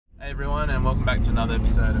everyone, and welcome back to another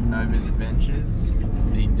episode of Nova's Adventures,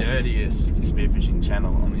 the dirtiest spearfishing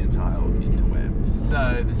channel on the entire interwebs.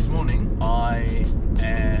 So this morning I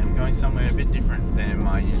am going somewhere a bit different than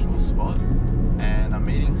my usual spot, and I'm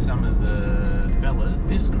meeting some of the fellas.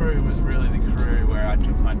 This crew was really the crew where I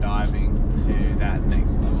took my diving to that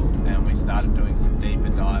next level, and we started doing some deeper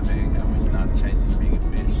diving and we started chasing bigger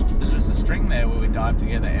fish. There's just a string there where we dive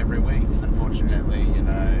together every week. Unfortunately, you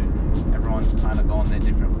know, everyone's kind of gone their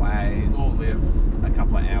different ways. We all live a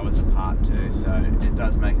couple of hours apart too, so it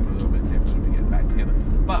does make it a little bit difficult to get back together.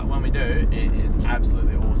 But when we do, it is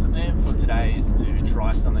absolutely awesome. And for today is to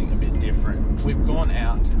try something a bit different. We've gone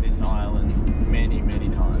out to this island many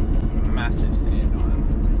times. It's a massive sand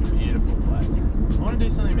island. It's a beautiful place. I want to do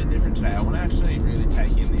something a bit different today. I want to actually really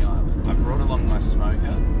take in the island. I've brought along my smoker,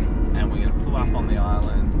 and we're going to pull up on the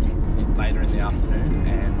island later in the afternoon,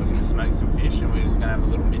 and we're going to smoke some fish, and we're just going to have a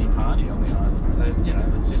little mini party on the island. You know,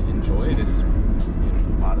 let's just enjoy this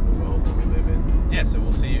beautiful part of the world that we live in. Yeah, so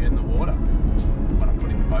we'll see you in the water, when I'm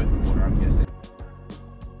putting the boat in the water, I'm guessing.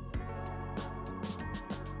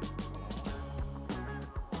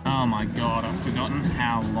 Oh my god, I've forgotten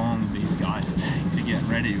how long these guys take to get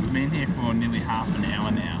ready. We've been here for nearly half an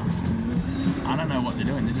hour now. I don't know what they're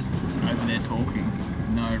doing, they're just over there talking.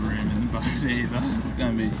 No room in the boat either. It's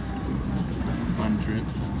going to be a fun trip.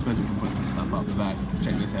 I suppose we can put some stuff up the back.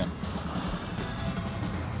 Check this out.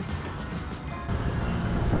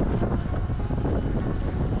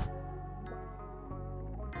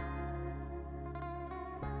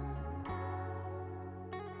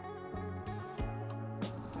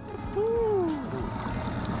 Woo.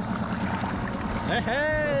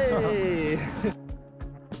 Hey!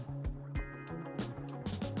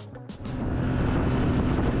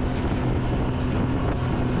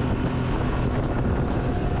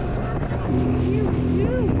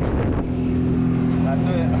 That's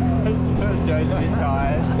it. Joe's a bit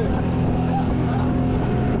tired.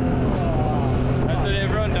 That's what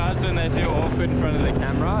everyone does when they feel awkward in front of the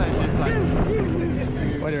camera. It's just like,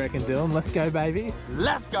 what do you reckon, Dylan? Let's go, baby.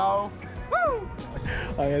 Let's go. Woo!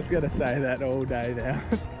 I'm just gonna say that all day now.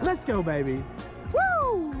 Let's go, baby.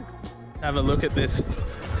 Woo! Have a look at this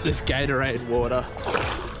Gatorade water.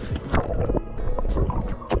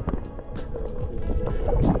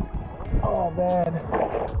 Oh man,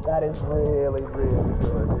 that is really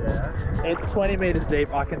good, yeah. It's 20 meters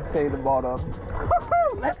deep, I can see the bottom.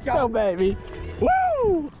 Let's go, baby.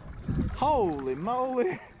 Woo! Holy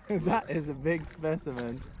moly, that is a big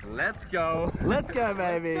specimen. Let's go. Let's go,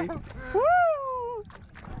 baby. Let's go. Woo!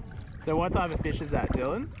 So what type of fish is that,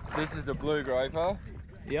 Dylan? This is the blue groper.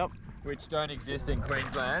 Yep. Which don't exist in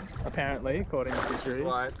Queensland. Apparently, according to fisheries. That's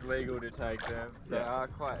why it's legal to take them. They are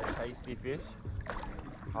quite a tasty fish.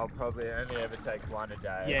 I'll probably only ever take one a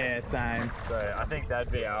day. Yeah, same. So I think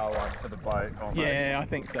that'd be our one for the boat almost. Yeah, I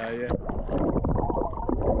think so, yeah.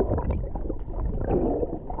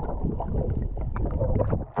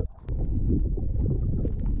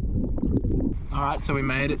 Alright, so we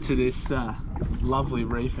made it to this lovely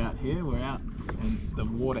reef out here. We're out and the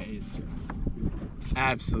water is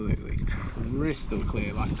absolutely crystal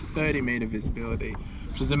clear, like 30-meter visibility,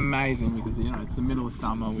 which is amazing because, you know, it's the middle of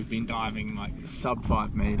summer. We've been diving like sub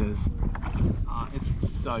 5 meters. It's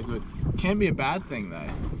just so good. Can be a bad thing though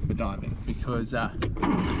for diving, because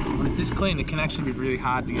when it's this clean it can actually be really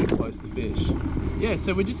hard to get close to fish. Yeah,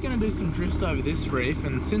 so we're just going to do some drifts over this reef,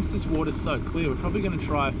 and since this water's so clear we're probably going to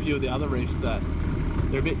try a few of the other reefs that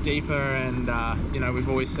they're a bit deeper, and you know, we've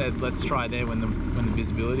always said let's try there when the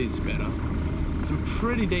visibility is better. Some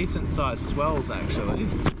pretty decent sized swells actually.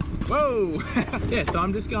 Whoa! Yeah, so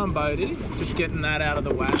I'm just going boaty, just getting that out of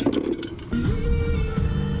the way.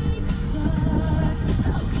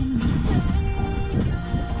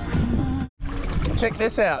 Check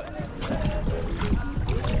this out.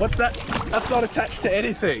 What's that? That's not attached to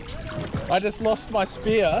anything. I just lost my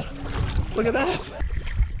spear. Look at that. Hey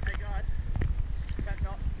guys, that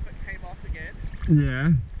knot came off again.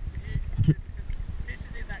 Yeah. Fishing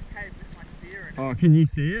in that cave with my spear in it. Oh, can you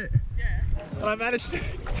see it? Yeah. And I managed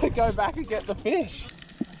to go back and get the fish.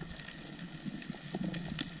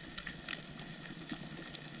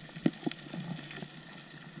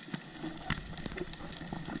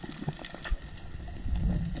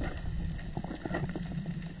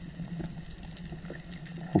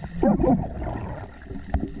 You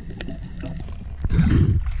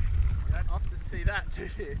don't often see that, do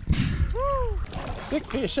you? Woo! Sick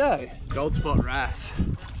fish, eh? Gold spot wrasse.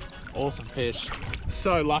 Awesome fish.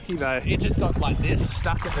 So lucky though. It just got like this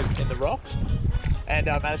stuck in the rocks, and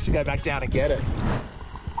I managed to go back down and get it.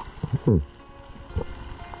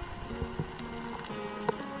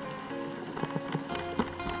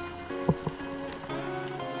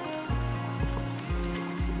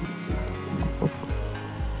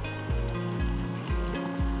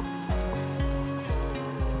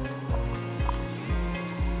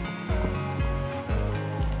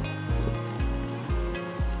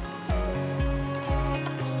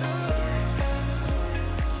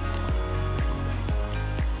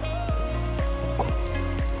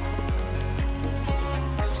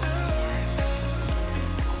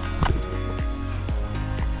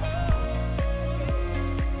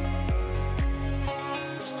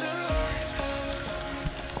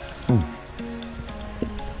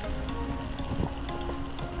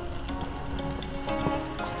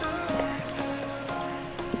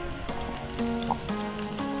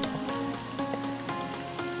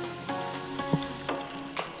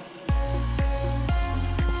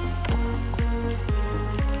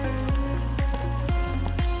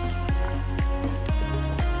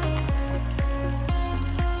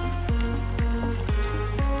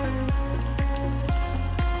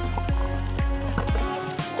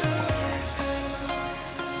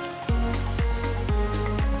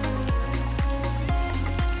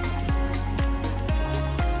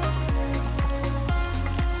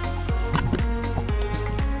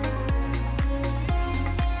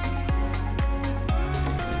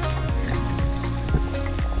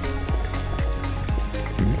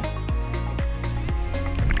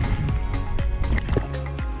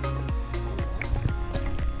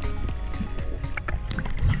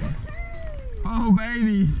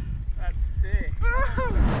 baby! That's sick.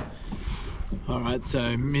 Alright,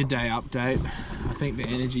 so midday update. I think the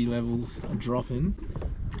energy levels are dropping.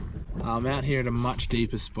 I'm out here at a much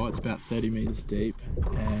deeper spot, it's about 30 metres deep,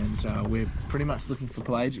 and we're pretty much looking for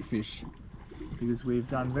pelagic fish because we've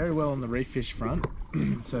done very well on the reef fish front,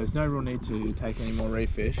 so there's no real need to take any more reef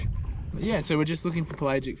fish. But yeah, so we're just looking for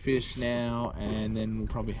pelagic fish now, and then we'll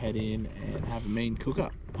probably head in and have a mean cook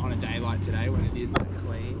up on a day like today when it is like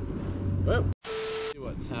clean. Whoop. See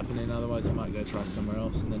what's happening, otherwise I might go try somewhere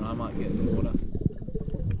else and then I might get in the water.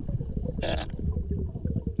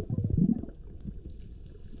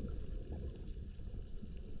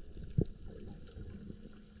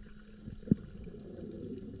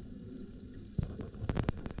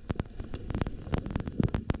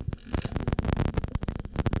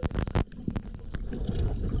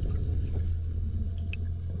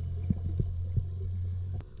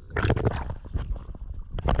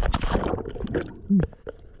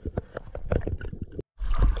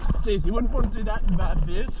 Jeez, you wouldn't want to do that in bad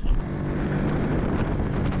viz.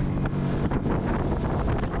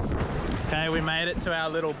 Okay, we made it to our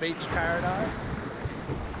little beach paradise.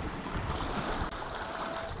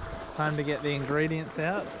 Time to get the ingredients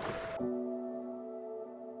out.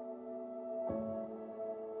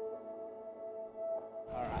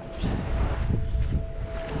 Alright.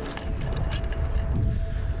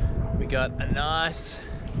 We got a nice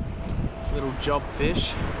little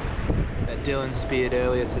JOBFISH that Dylan speared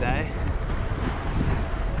earlier today,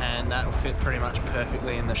 and that will fit pretty much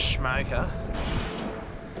perfectly in the smoker.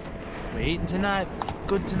 We're eating tonight,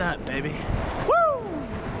 good tonight, baby. Woo!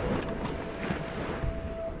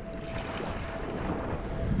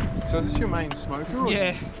 So is this your main smoker? Or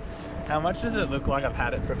Yeah. How much does it look like? I've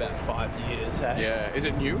had it for about 5 years. Hey? Yeah. Is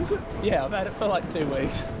it new? Is it? Yeah, I've had it for like 2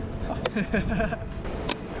 weeks.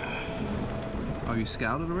 Oh, you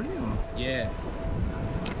scoured it already? Or? Yeah.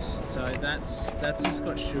 So that's just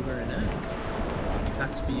got sugar in it.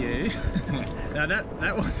 That's for you. No,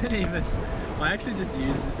 that wasn't even. I actually just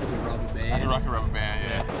used this as a rubber band. That's like a rubber band,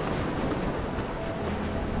 yeah.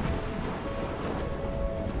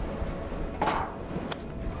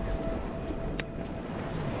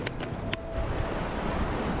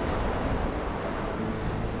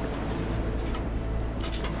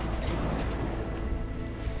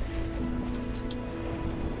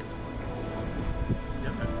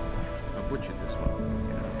 I butchered this one.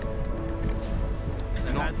 Yeah. It's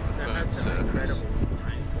not firm surface.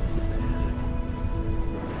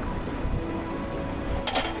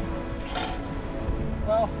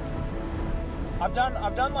 Well, I've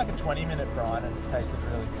done like a 20-minute brine and it's tasted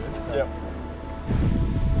really good. So. Yep.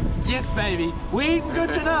 Yes, baby, we eating good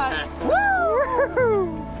tonight.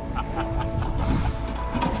 Woo!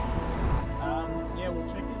 Yeah, we'll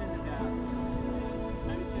check it in about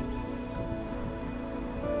maybe 10 minutes.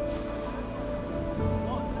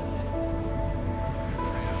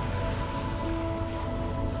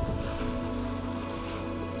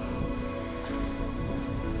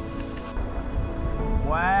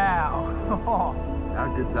 Wow. How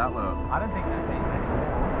good's that look? I don't think that's easy.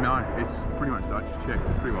 No, it's pretty much Dutch check.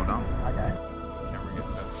 It's pretty well done. Okay. Camera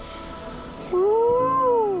gets that.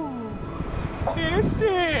 Woo!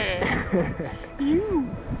 Tasty! You!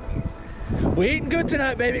 We're eating good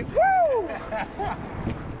tonight, baby. Woo!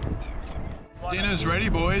 Dinner's ready,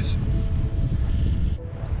 boys.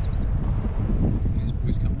 These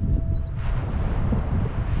boys come.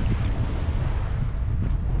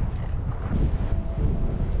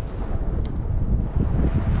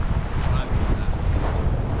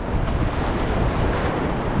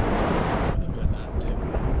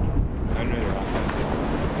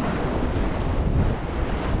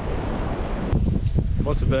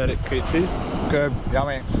 What's the verdict, Kitty? Good,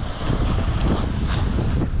 yummy.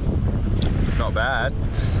 Not bad.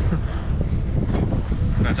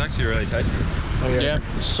 That's actually really tasty. Oh, Yeah,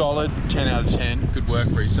 solid 10 out of 10. Good work,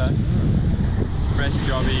 Riso. Fresh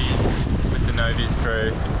jobby with the Novies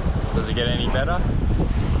crew. Does it get any better?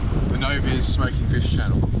 The Novies Smoking Fish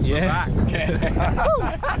channel. Yeah.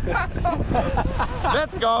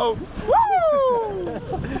 Let's go! Woo!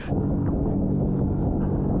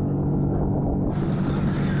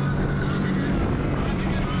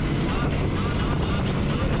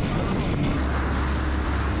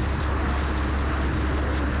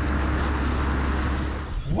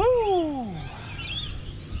 Woo!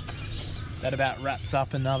 That about wraps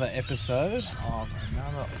up another episode of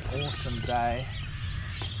another awesome day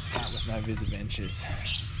out with Novies Adventures.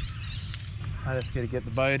 I just got to get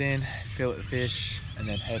the boat in, fillet the fish, and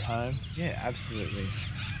then head home. Yeah, absolutely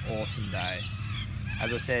awesome day.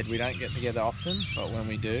 As I said, we don't get together often, but when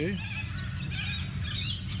we do,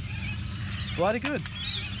 it's bloody good.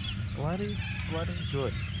 Bloody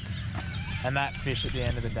good. And that fish at the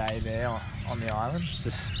end of the day there on the island is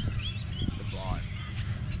just sublime.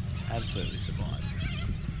 Absolutely sublime.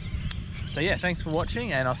 So yeah, thanks for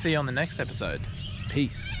watching, and I'll see you on the next episode.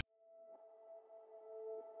 Peace.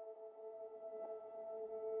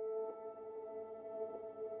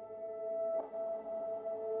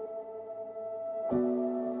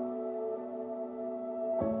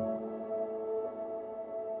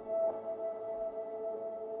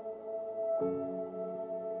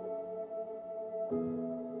 you.